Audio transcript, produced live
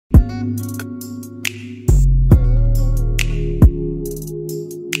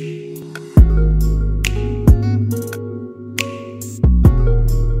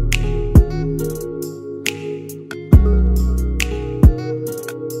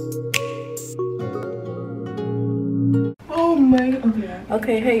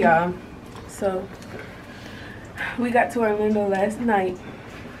Okay, hey y'all. So we got to Orlando last night,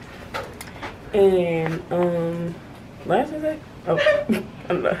 and last night? Oh, I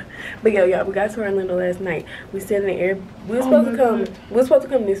don't know. But yeah, y'all, we got to Orlando last night. We stayed in the air. We were supposed to come. We were supposed to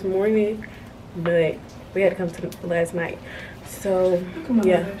come this morning, but we had to come to last night. So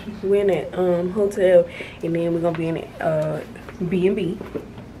yeah, we're in that hotel, and then we're gonna be in it B&B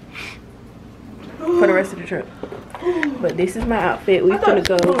for the rest of the trip. But this is my outfit. We're gonna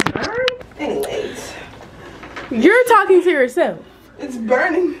go. Anyways, you're talking to yourself. It's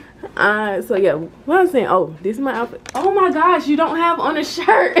burning. So yeah, what I was saying. Oh, this is my outfit. Oh my gosh, you don't have on a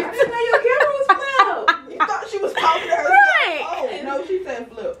shirt. I didn't know your camera was flipped. You thought she was talking to herself. Right. Oh no, she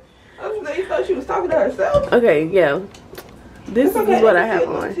said flip. I was saying you thought she was talking to herself. Okay, yeah. This is what I have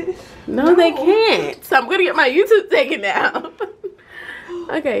on. No, they can't. So I'm gonna get my YouTube taken down.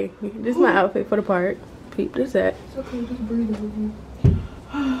 Okay, this is my outfit for the part. Peep this at. It's okay, just breathe.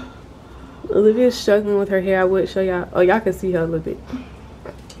 Olivia's struggling with her hair. I would show y'all. Oh, y'all can see her a little bit.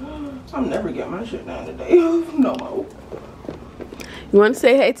 I'm never getting my shit down today. No more. You want to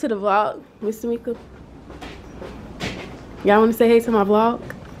say hey to the vlog, Miss Tamika? Y'all want to say hey to my vlog?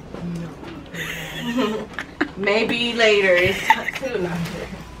 No. Maybe later. It's soon after.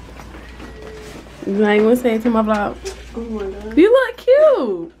 You want to say hey to my vlog? Oh my god. You look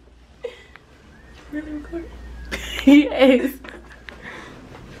cute. Really recording? Yes.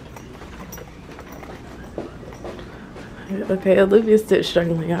 Okay, Olivia's still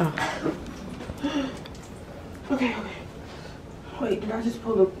struggling, y'all. Okay. Wait, did I just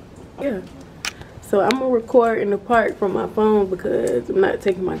pull up? Yeah. So I'm gonna record in the park from my phone because I'm not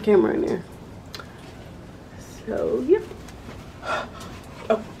taking my camera in there. So yeah.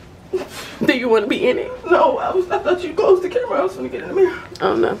 Oh. Do you want to be in it? No, I thought you closed the camera. I was gonna get in the mirror.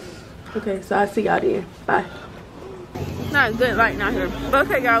 Oh no. Okay, so I'll see y'all then. Bye. Not good light out here. But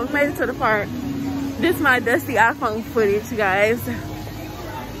okay, y'all, we made it to the park. This is my dusty iPhone footage, you guys.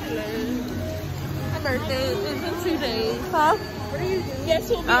 Hello. My birthday is in 2 days. Huh? What are you doing? Guess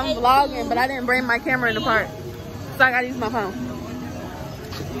we'll be I'm vlogging, but I didn't bring my camera in the park. So I gotta use my phone.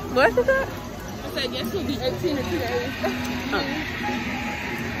 What is that? I said, yes, we'll be 18 in 2 days. Oh.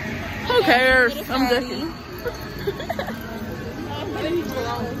 Who cares? I'm joking.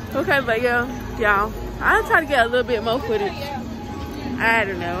 Okay, but yeah, y'all, I'll try to get a little bit more footage. I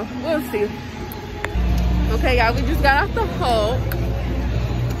don't know. We'll see. Okay, y'all, we just got off the Hulk.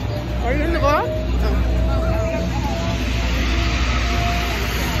 Are you in the vlog? Oh.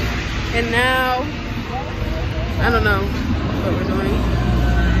 And now, I don't know what we're doing.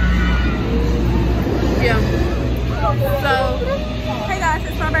 Yeah. So, hey guys,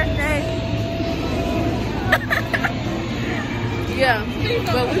 it's my birthday. Yeah,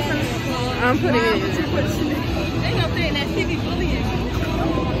 but we finna, I'm putting it in. They gonna say that she be bullying.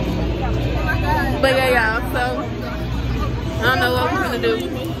 But yeah, y'all, so I don't know what we're gonna do.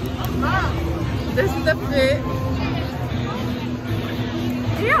 This is the fit.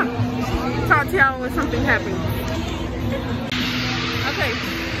 Yeah. Talk to y'all when something happens. Okay.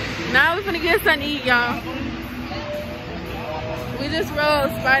 Now we're gonna get something to eat, y'all. We just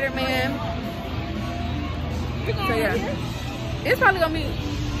rolled Spider-Man. So yeah. It's probably gonna be,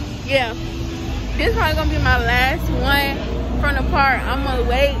 yeah. This is probably gonna be my last one from the park. I'm gonna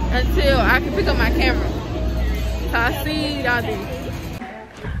wait until I can pick up my camera. So I'll see y'all then.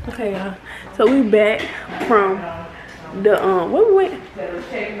 Okay, y'all. So we back from the where we went?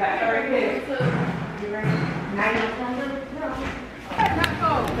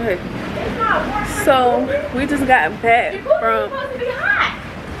 Okay. So we just got back from.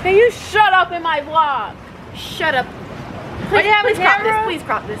 Can you shut up in my vlog? Shut up. Please crop this. Please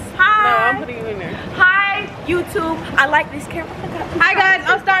crop this. Hi. No, I'm putting you in there. Hi, YouTube. I like this camera. Hi guys,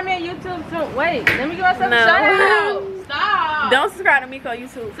 I'm starting me on YouTube too. Wait, let me give myself a shout out. Stop. Don't subscribe to me on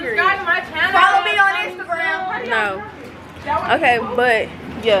YouTube. Period. Subscribe to my channel. Follow me on Instagram. No. Okay, but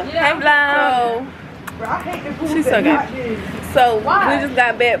yeah. Hey, vlog. She's so good. So we just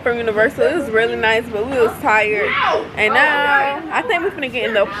got back from Universal. It was really nice, but we was tired. And now I think we're gonna get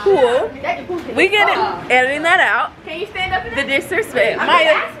in the pool. We editing that out. Can you stand up? The disrespect.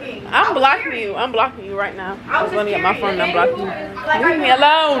 Maya, I'm blocking you. I'm blocking you right now. I'm gonna get my phone and I'm blocking you. Leave me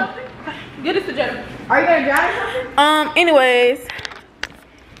alone. Get it together. Are you gonna drive something? Anyways.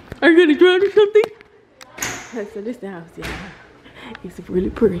 Are you gonna drive or something? Okay, so this is the house, yeah. It's really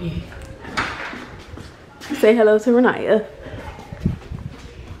pretty. Say hello to Renaya.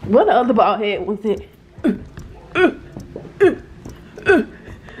 What the other bald head was it?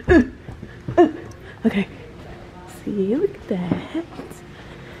 Okay. See, look at that.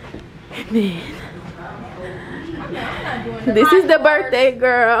 And then This is the birthday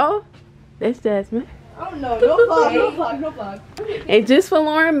girl. That's Jasmine. Oh no, no vlog, no vlog, no vlog. And just for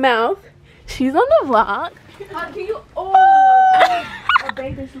Lauren Mouth, she's on the vlog. Can you? Oh, a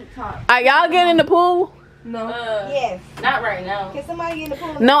bathing suit top. Are y'all getting in the pool? No. Yes. Not right now. Can somebody get in the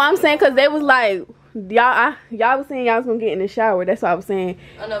pool? No, I'm saying because they was like, y'all was saying y'all was gonna get in the shower. That's what I was saying.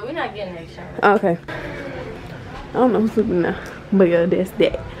 Oh no, we're not getting in the shower. Okay. I don't know who's sleeping now, but yeah, that's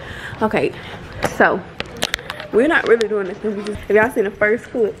that. Okay, so we're not really doing this thing. We just, if y'all seen the first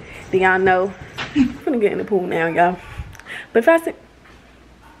clip, then y'all know I'm gonna get in the pool now, y'all. But if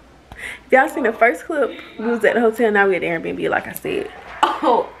y'all seen the first clip, we was at the hotel. Now we at the Airbnb, like I said.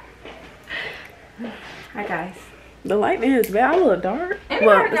 Oh. Hi guys. The lighting is bad. A little dark.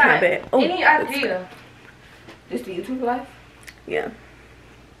 Well, it's not bad. Oh, any idea? Just the YouTube life? Yeah.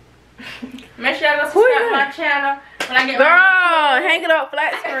 Make sure y'all go subscribe to my channel. When I get girl, hang it up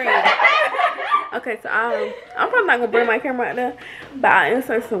flat screen. Okay, so I'm probably not gonna bring my camera out there, but I'll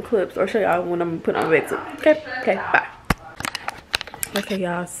insert some clips or show y'all when I'm putting on the back. Okay, bye. Okay,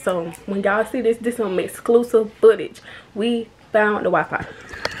 y'all. So when y'all see this is some exclusive footage. We found the Wi-Fi.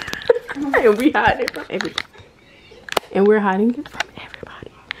 And we hide it from everybody. And we're hiding it from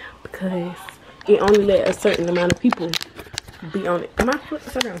everybody because it only let a certain amount of people be on it. Am I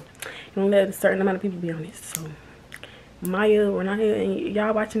flipping around? It only let a certain amount of people be on it. So Maya, Renaya, and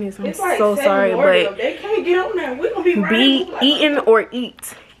y'all watching this, I'm like so sorry, but they can't get on there. We gonna be eating or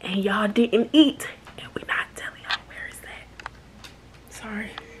eat, and y'all didn't eat, and we're not telling y'all where is that.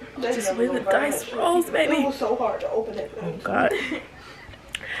 Sorry. Just with the dice rolls, baby. It was so hard to open it. Oh God.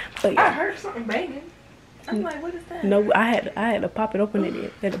 But yeah. I heard something banging. I'm like, what is that? No, I had to pop it open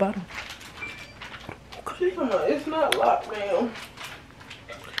at the bottom. It's not locked down.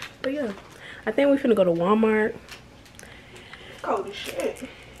 But yeah, I think we finna go to Walmart. Cold as shit.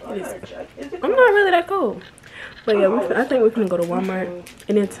 I'm not really that cold. But yeah, I think we're finna go to Walmart.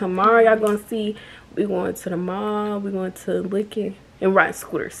 And then tomorrow y'all gonna see we going to the mall, we going to Licky and ride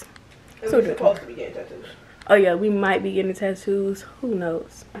scooters. So we're supposed to be getting tattoos. Oh yeah, we might be getting tattoos. Who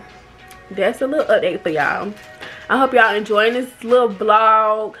knows? That's a little update for y'all. I hope y'all enjoying this little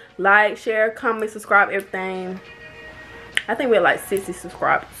vlog. Like, share, comment, subscribe, everything. I think we're like 60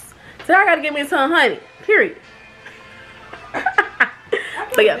 subscribers. So I gotta get me some honey. Period.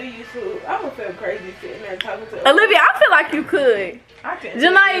 But yeah. I'm gonna feel crazy sitting there talking to Olivia, I feel like you could.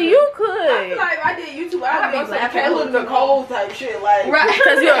 Janiyah, you could. I feel like if I did YouTube, I'd be like Kayla Nicole type shit, like right?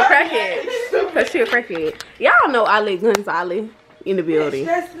 Because you're a crackhead. Because she a crackhead. Y'all know Ali Gonzalez in the building.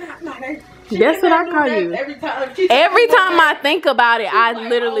 That's what I call you. Every time I think about it, I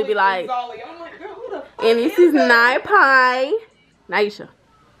literally be like, and this is Nye Pie, Naisha.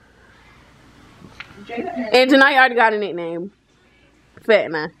 And Janiyah already got a nickname.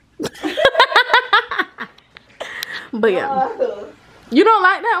 Fat Nine. But yeah. You don't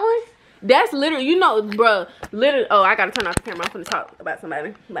like that one? That's literally, you know, bruh, literally. Oh, I gotta turn off the camera. I'm gonna talk about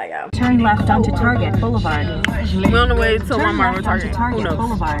somebody. Bye, y'all. Turn left onto Target Boulevard. We're on the way to Walmart or Target. Who knows?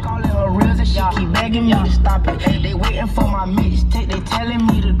 Boulevard. Keep begging me to stop it. They waiting for my mixtape. They telling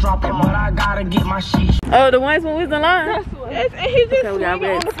me to drop it, but I gotta get my shit. Oh, the ones when we was in line? He's just swinging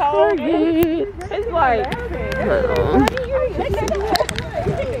on the phone. It's like,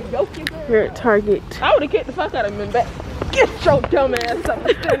 we're at Target. I would have kicked the fuck out of him and back. Get your dumb ass up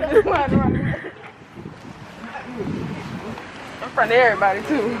and stand in this line right now. In front of everybody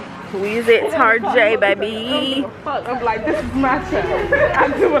too. We is at Target, baby. Fuck, I'm like, this is my child. I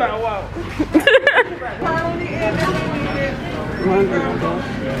do what I want.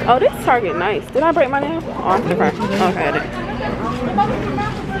 Oh, this Target nice. Did I break my nail? Oh, okay. Okay, I did.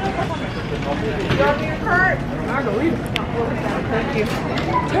 Thank you.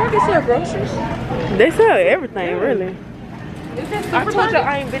 Target sell groceries. They sell everything, really. I told you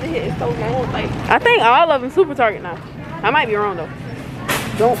I ain't been here in so long. Like, I think all of them Super Target now. I might be wrong though.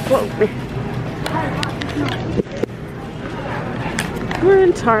 Don't quote me. We're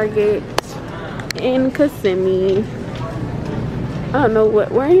in Target in Kissimmee. I don't know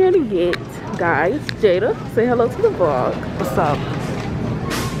what we're here to get, guys. Jada, say hello to the vlog. What's up?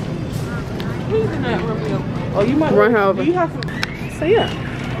 who's in that room? Oh, you might run her over. Do you have some? So yeah,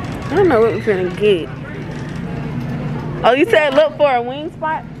 I don't know what we're gonna get. Oh, you said look for a wing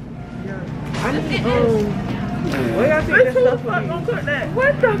spot? I need where y'all think that stuff gonna cook that?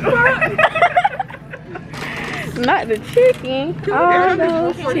 What the fuck? Not the chicken. Oh,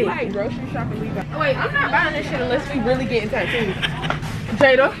 those chicken. Like grocery shopping. Wait, I'm not buying this shit unless we really getting tattoos.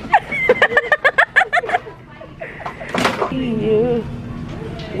 Jada. Yeah.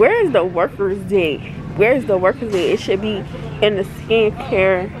 Where is the workers' day? Where's the workers' day? It should be in the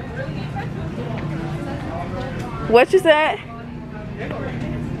skincare. What you said?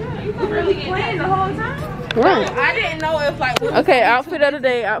 You were really playing the whole time? Right. I didn't know if like. Okay, outfit of the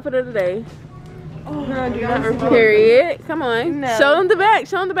day. Outfit of the day. Oh, girl, do not record. Period. Come on. No. Show them the back.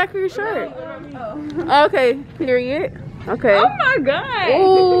 Show them the back of your shirt. Okay. Period. Okay. Oh my god.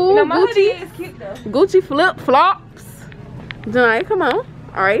 Ooh, No, my hoodie Gucci. is cute though. Gucci flip flops. Johnny, come on.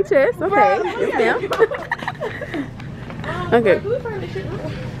 All right, Chess. Okay. It's down. Okay.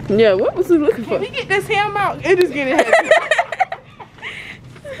 Yeah, what was he looking for? Can we get this ham out? It is getting heavy.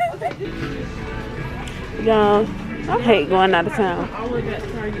 Y'all, I hate going out of town. I want that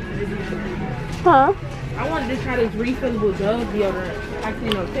Target video. Huh? I wanted to try this refillable Dove deodorant I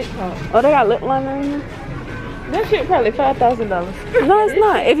seen on TikTok. Oh, they got lip liner in there? That shit probably $5,000. No, it's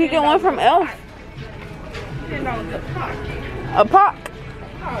not. If you get one from Elf. $10 a pop. A pop.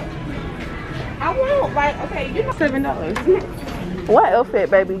 I want like okay, you know $7. What outfit,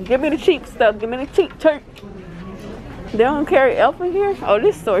 baby? Give me the cheap stuff. Give me the cheap shirt. They don't carry Elf in here? Oh,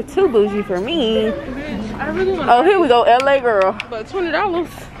 this store too bougie for me. I really want. Oh, here we go, LA girl. But $20.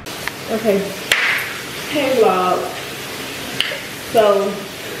 Okay. Hey vlog. So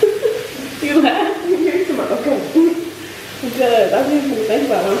you laugh. Okay. Because I didn't even think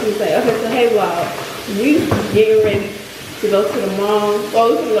about what I was gonna say. Okay, so hey vlog. We getting ready to go to the mall. Oh,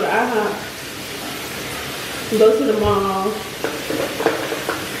 we're gonna go to IHOP. Go to the mall.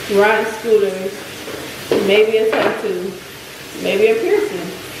 Ride scooters. Maybe a tattoo. Maybe a piercing.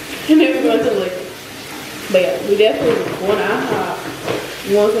 And then we're going to liquor. But yeah, we definitely going to IHOP.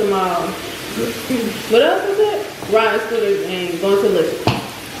 Going to the mall. What else is it? Riding scooters and going to liquor.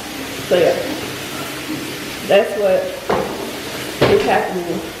 So yeah. That's what is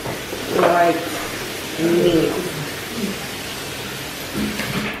happening right now.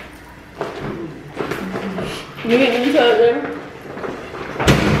 You getting into it, baby?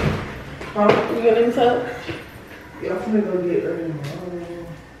 You getting into it? Yeah, I'm finna go get early.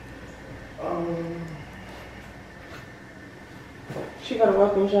 She got a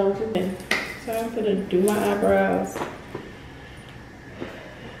walk-in shower too. So I'm gonna do my eyebrows.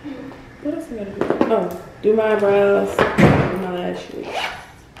 What else I gotta do? Oh, do my eyebrows. Do my lashes.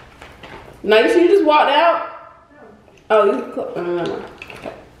 Now you see you just walked out? Oh, you cook. Oh, no.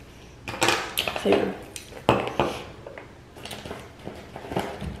 Okay. So yeah.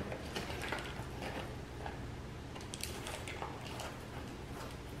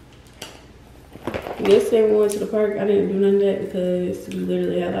 Yesterday when we went to the park, I didn't do none of that because we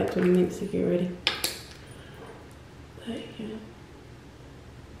literally had like 20 minutes to get ready. But yeah.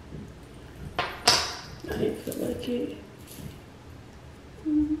 I didn't feel like it.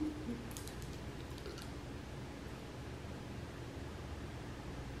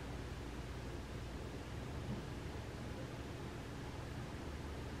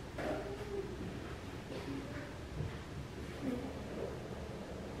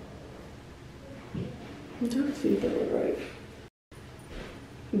 I'm trying to see if that look right.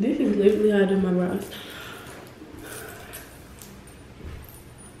 This is literally how I do my brows.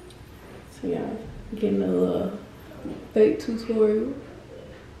 So yeah, getting a little fake tutorial.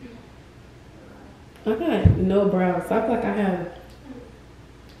 I got no brows. So I feel like I have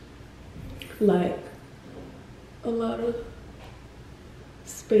like a lot of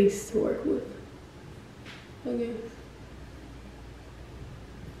space to work with, I guess.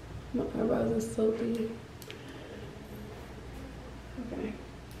 My eyebrows are so thin. Okay.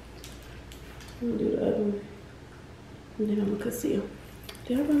 I'm gonna do the other one. And then I'm gonna conceal.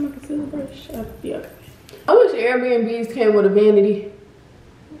 Did I bring my concealer brush? Yeah. I wish Airbnbs came with a vanity.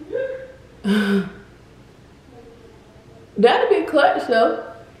 That'd be clutch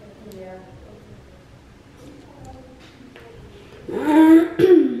though. Yeah.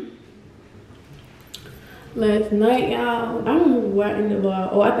 Last night, y'all, I don't remember where I ended the vlog.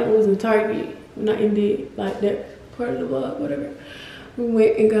 Oh, I think it was in Target when I ended like that part of the vlog, whatever. We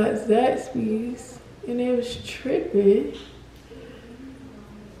went and got Zaxby's and it was tripping.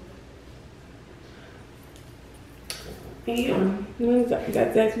 And yeah, we got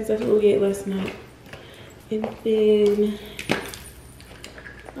Zaxby's, that's what we ate last night. And then,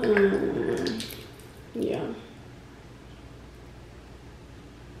 yeah.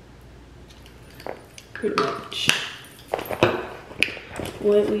 Pretty much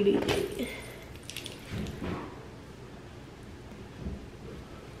what we did.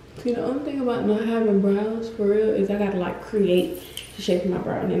 See, the only thing about not having brows for real is I gotta like create the shape of my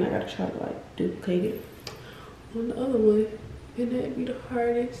brow and then I gotta try to like duplicate it on the other one. And that'd be the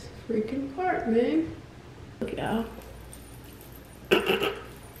hardest freaking part, man. Look y'all.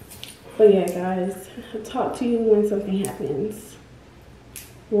 But yeah, guys, I'll talk to you when something happens.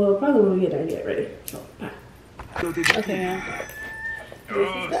 Well, probably when we get there and get ready. So, bye. Okay, yeah. This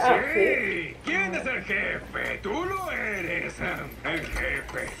is the outfit. ¿Quién es el jefe? Tú lo eres, el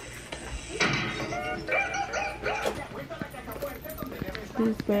jefe.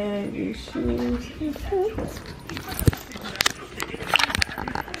 This bag, these shoes, these hats.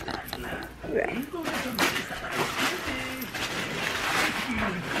 Yeah.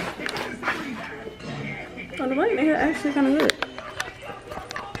 Oh, the light in here actually kind of good.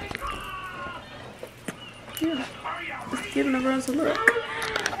 Yeah, it's giving the girls a look.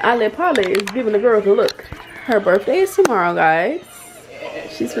 Ale Polly is giving the girls a look. Her birthday is tomorrow, guys.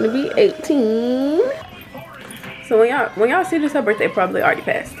 She's gonna be 18. So when y'all see this, her birthday probably already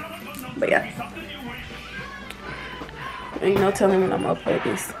passed. But yeah, ain't no telling when I'm gonna upload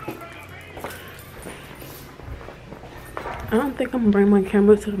this. I don't think I'm gonna bring my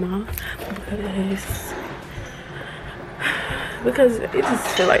camera to the mall because it just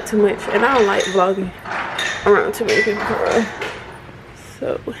feel like too much, and I don't like vlogging around too many people.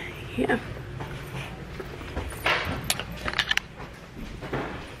 So yeah.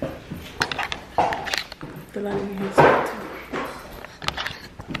 The lighting in here is good too.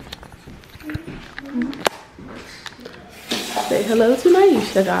 Say hello to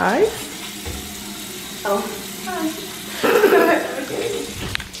Naisha, guys. Oh, hi.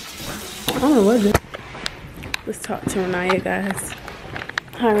 I don't know what it is. Let's talk to Renaya, guys.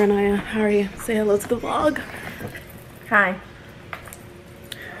 Hi, Renaya. How are you? Say hello to the vlog. Hi.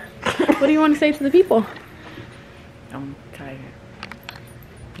 What do you want to say to the people? I'm tired.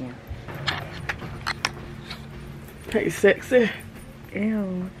 Yeah. Hey, sexy.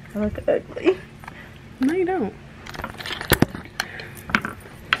 Ew. I look ugly. No, you don't.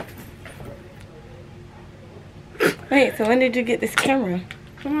 Wait, so when did you get this camera?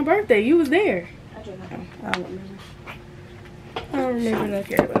 For my birthday, you was there. I don't remember. I don't remember no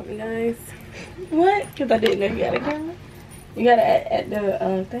care about me, guys. What? Because I didn't know you got a camera. You got it at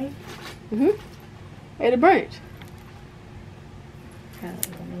the thing? At the brunch. I don't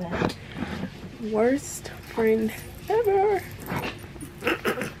remember that. Worst friend ever.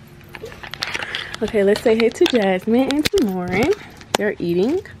 Okay, let's say hey to Jasmine and to Lauren. They're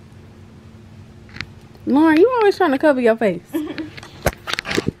eating. Lauren, you always trying to cover your face.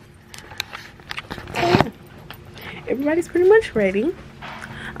 Everybody's pretty much ready.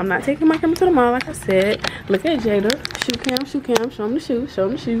 I'm not taking my camera to the mall, like I said. Look at Jada. Shoe cam, shoe cam. Show them the shoes. Show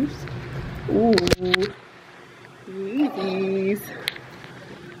them the shoes. Ooh. Yeezys.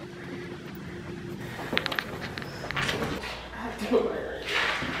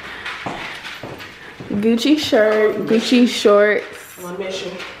 Gucci shirt, Gucci shorts. I'm on a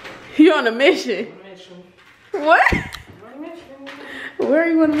mission. You on a mission? What? Where are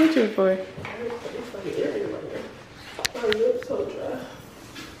you on a mission for? My lips so dry.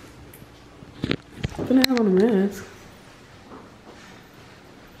 I'm gonna have on a mask.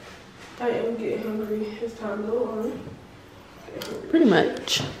 I am getting hungry. It's time to go on. Pretty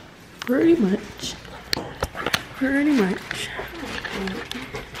much. Pretty much. Pretty much.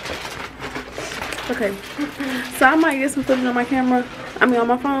 Okay. So I might get some footage on my camera. I mean on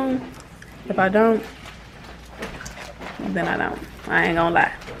my phone. If I don't, then I don't. I ain't gonna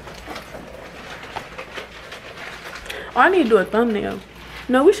lie. Oh, I need to do a thumbnail.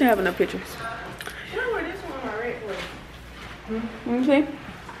 No, we should have enough pictures. Where this one already was? Let me see.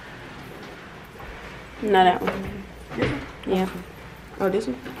 No, that one. This one? Yeah. Oh, this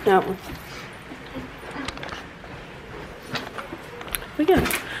one? That one. But yeah.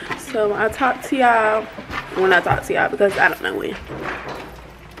 So I'll talk to y'all when I talk to y'all because I don't know when.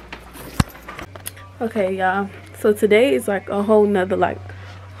 Okay, y'all. So today is like a whole nother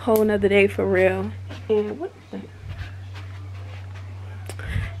day for real. And what is that?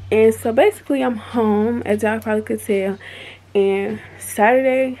 And so basically I'm home, as y'all probably could tell. And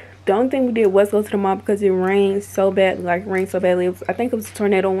Saturday, the only thing we did was go to the mall because it rained so bad, I think it was a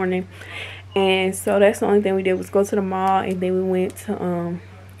tornado warning. And so that's the only thing we did was go to the mall, and then we went to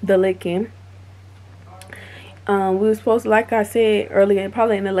the Licking. We were supposed to, like I said earlier,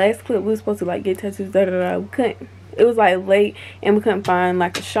 probably in the last clip, we were supposed to like get tattoos, we couldn't. It was like late and we couldn't find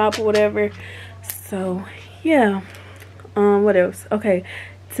like a shop or whatever. So yeah. What else? Okay,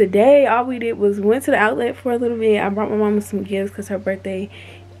 today all we did was went to the outlet for a little bit. I brought my mama some gifts because her birthday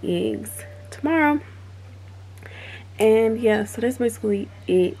is tomorrow. And yeah, so that's basically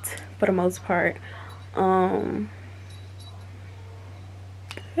it for the most part. Yeah,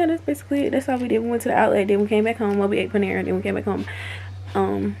 that's basically it. That's all we did. We went to the outlet, then we came back home. Well, we ate Panera, then we came back home.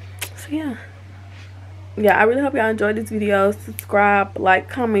 So yeah. yeah, I really hope y'all enjoyed this video. Subscribe, like,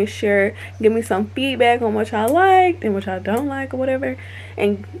 comment, share, give me some feedback on what y'all liked and what y'all don't like or whatever,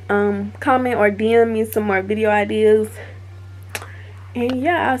 and comment or DM me some more video ideas. And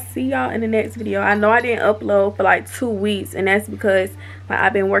yeah, I'll see y'all in the next video. I know I didn't upload for like 2 weeks, and that's because like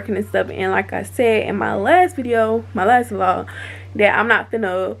I've been working and stuff. And like I said in my last video, my last vlog, that I'm not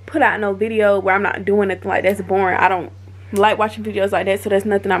finna put out no video where I'm not doing anything. Like, that's boring. I don't like watching videos like that, so that's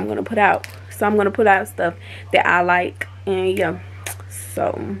nothing I'm gonna put out. So I'm gonna put out stuff that I like. And yeah,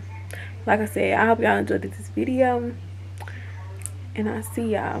 so like I said, I hope y'all enjoyed this video, and I'll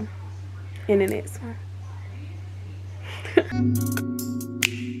see y'all in the next one.